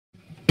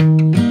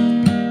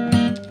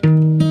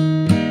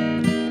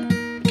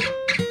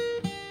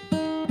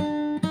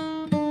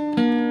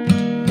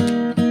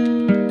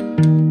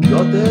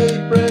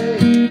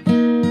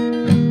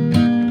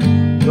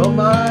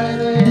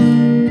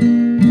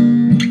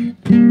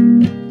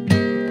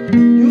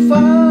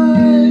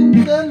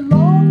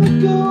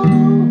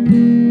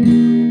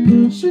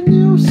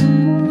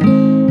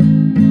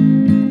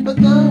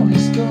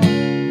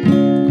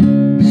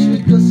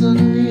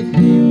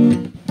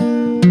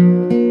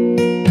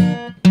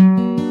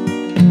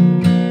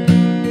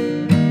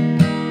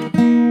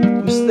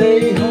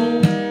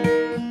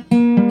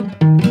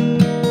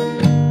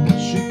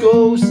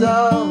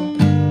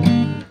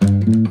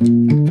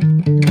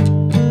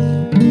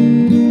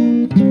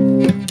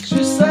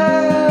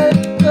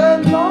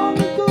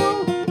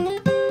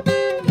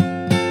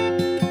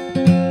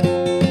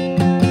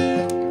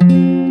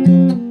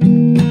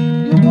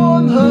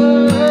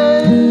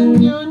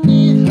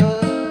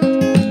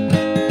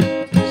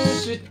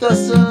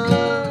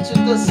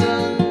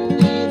doesn't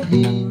need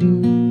him.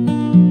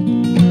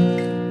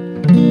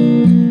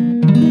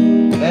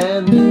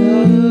 And in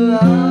her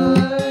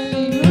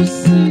eye you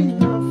see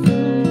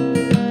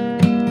nothing.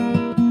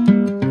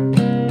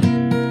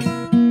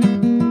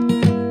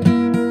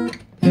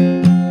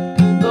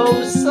 No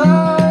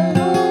sign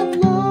of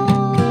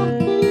love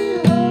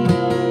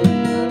behind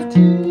the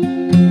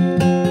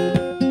tears.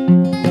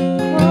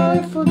 Cry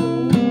for no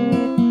one.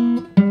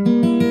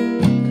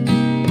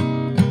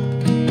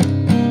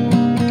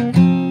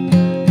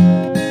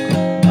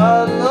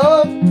 I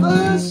love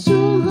the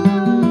shoulder,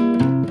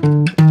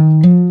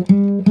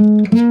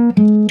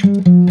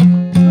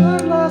 the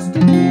last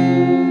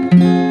year.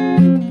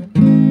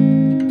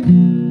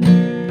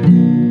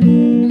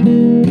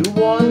 You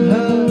want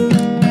her,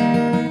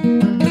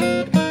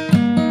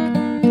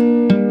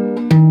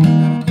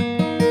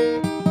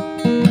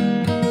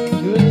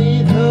 you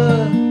need her,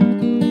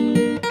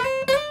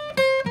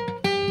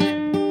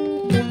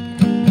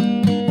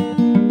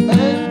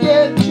 and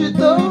yet you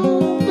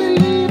don't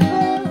believe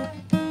her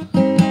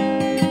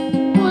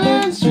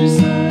when she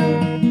said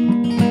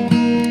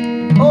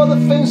all the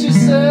things she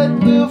said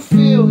will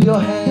fill your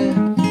head.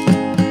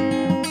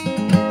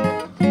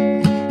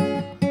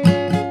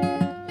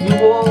 You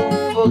won't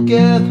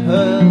forget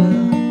her,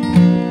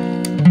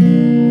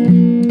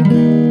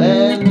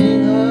 and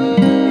in her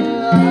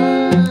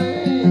eye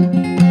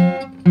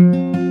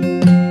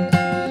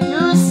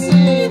you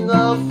see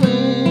nothing.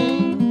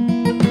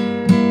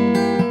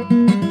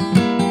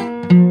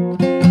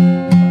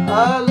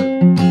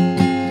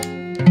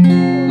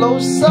 No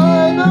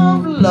sign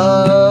of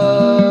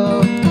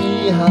love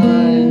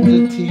behind the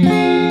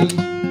tears.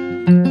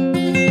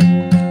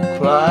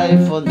 Cry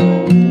for no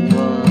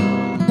one.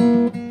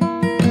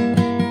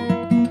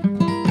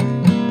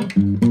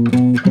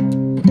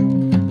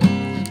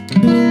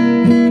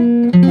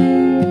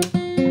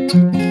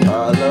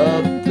 Our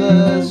love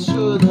that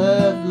should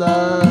have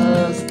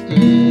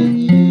lasted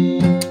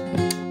years.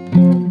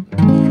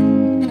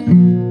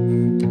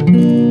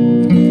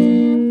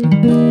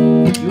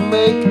 You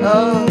make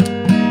up,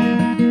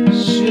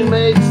 she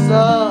makes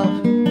up.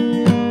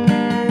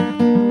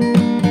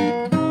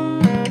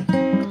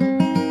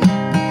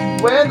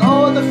 When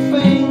all the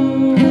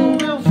things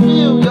will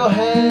fill your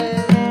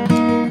head,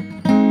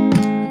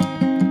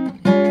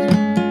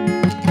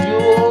 you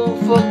won't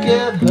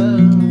forget her.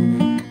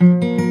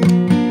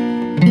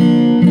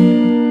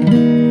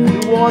 You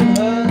want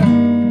her,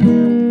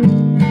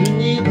 you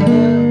need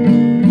her.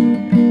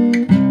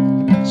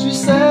 She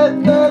said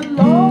that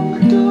long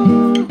ago.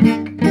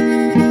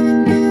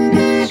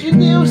 She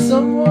knew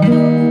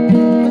someone,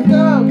 but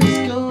now he's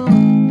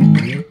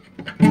gone.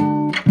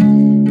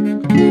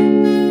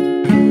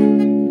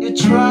 You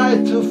try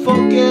to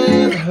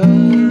forget her,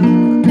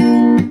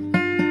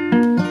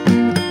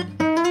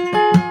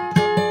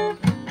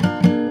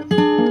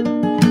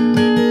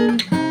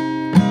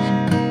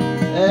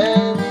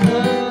 and in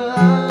her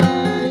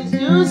eyes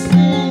you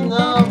see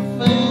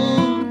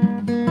nothing.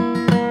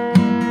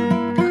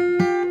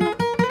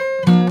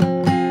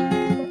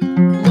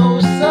 No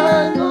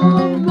sign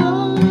of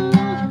love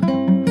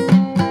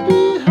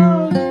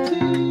behind the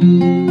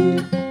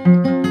tears.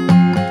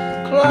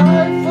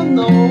 Cry for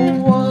no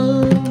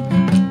one.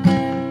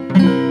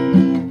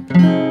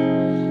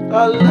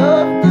 I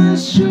love that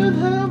should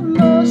have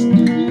lost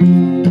you.